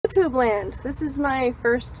YouTube land. This is my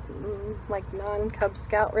first like non-Cub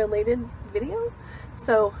Scout related video.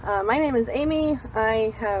 So my name is Amy.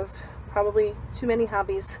 I have probably too many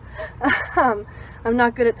hobbies. I'm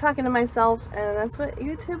not good at talking to myself, and that's what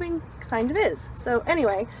YouTubing kind of is. So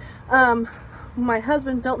anyway, my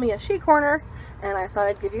husband built me a she corner, and I thought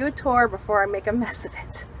I'd give you a tour before I make a mess of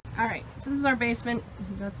it. Alright, so this is our basement.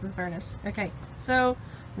 That's the furnace. Okay, so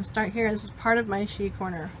we'll start here. This is part of my she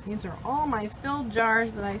corner. These are all my filled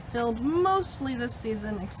jars that I filled mostly this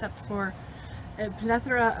season, except for a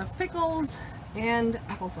plethora of pickles and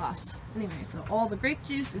applesauce. Anyway, so all the grape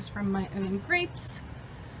juice is from my own grapes.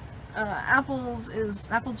 Apple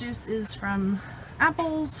juice is from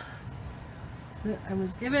apples that I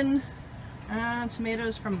was given.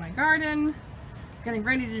 Tomatoes from my garden. Getting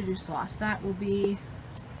ready to do sauce. That will be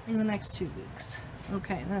in the next 2 weeks.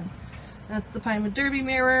 Okay, then that's the Pine with Derby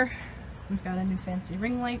mirror. We've got a new fancy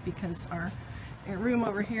ring light because our room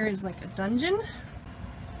over here is like a dungeon.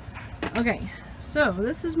 Okay, so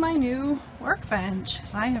this is my new workbench.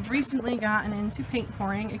 I have recently gotten into paint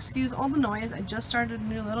pouring. Excuse all the noise, I just started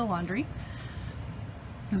to do a little laundry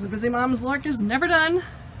because the busy mom's work is never done.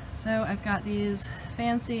 So I've got these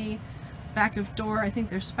fancy back of door, I think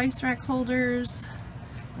they're spice rack holders.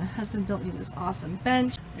 My husband built me this awesome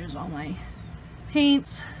bench. There's all my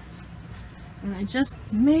paints. And I just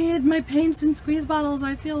made my paints in squeeze bottles.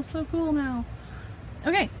 I feel so cool now.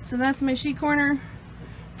 Okay, so that's my she corner.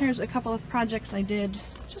 Here's a couple of projects I did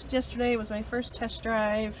just yesterday. It was my first test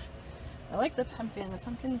drive. I like the pumpkin. The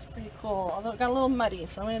pumpkin's pretty cool, although it got a little muddy,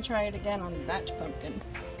 so I'm going to try it again on that pumpkin.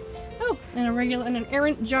 Oh, and an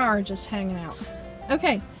errant jar just hanging out.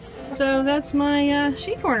 Okay. So that's my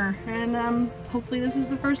she corner, and hopefully this is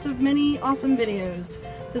the first of many awesome videos.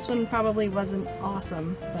 This one probably wasn't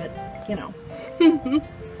awesome, but you know.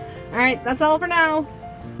 Alright, that's all for now.